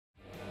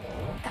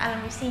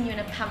Alan, we've seen you in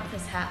a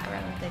Panthers hat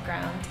around the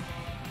ground.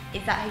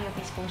 Is that who you'll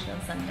be sporting on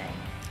Sunday?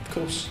 Of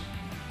course.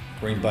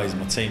 Green Bay's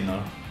my team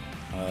now,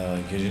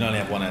 because you can only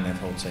have one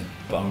NFL team.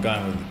 But I'm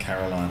going with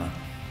Carolina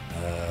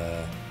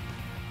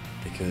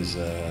because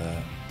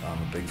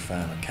I'm a big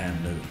fan of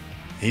Cam Newton.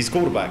 He's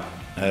quarterback.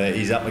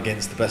 He's up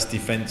against the best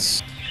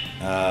defence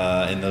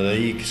in the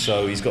league,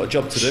 so he's got a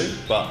job to do,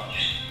 but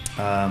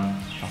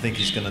I think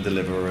he's going to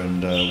deliver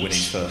and win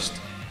his first.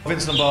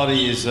 Vince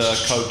Lombardi is a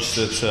coach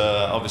that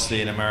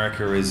obviously in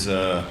America is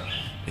a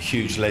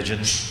huge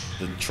legend.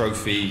 The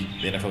trophy,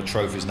 the NFL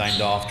trophy, is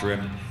named after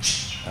him.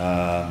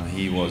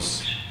 He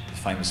was the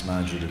famous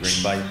manager of the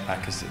Green Bay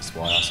Packers, that's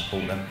why I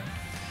support them.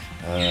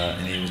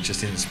 And he was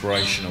just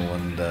inspirational,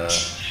 and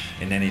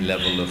in any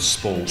level of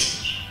sport,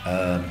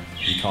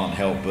 you can't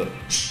help but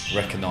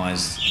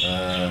recognise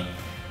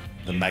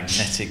the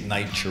magnetic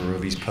nature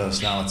of his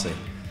personality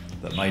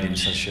that made him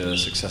such a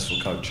successful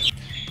coach.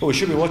 Well, we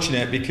should be watching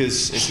it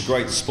because it's a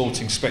great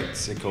sporting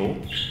spectacle.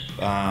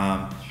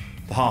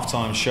 The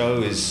halftime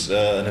show is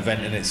an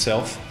event in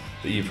itself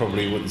that you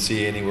probably wouldn't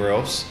see anywhere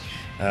else.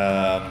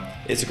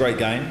 It's a great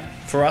game.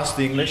 For us,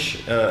 the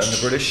English and the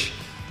British,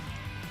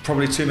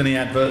 probably too many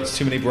adverts,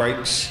 too many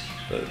breaks.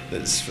 But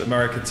it's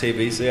American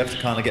TV, so you have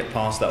to kind of get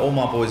past that. All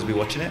my boys will be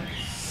watching it.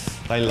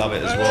 They love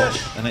it as well,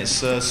 and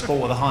it's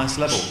sport at the highest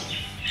level.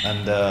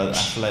 And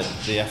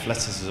the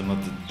athleticism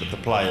of the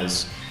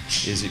players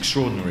is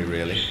extraordinary,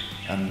 really.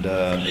 And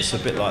it's a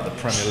bit like the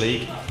Premier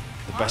League,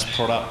 the best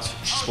product,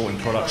 sporting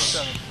products,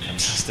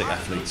 fantastic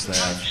athletes they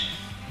have.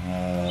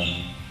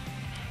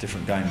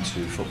 Different game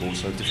to football,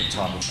 so different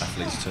type of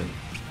athletes too.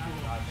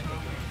 I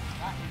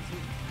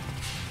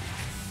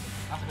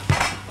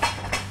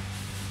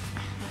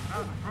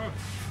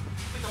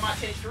think I might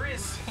change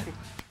careers.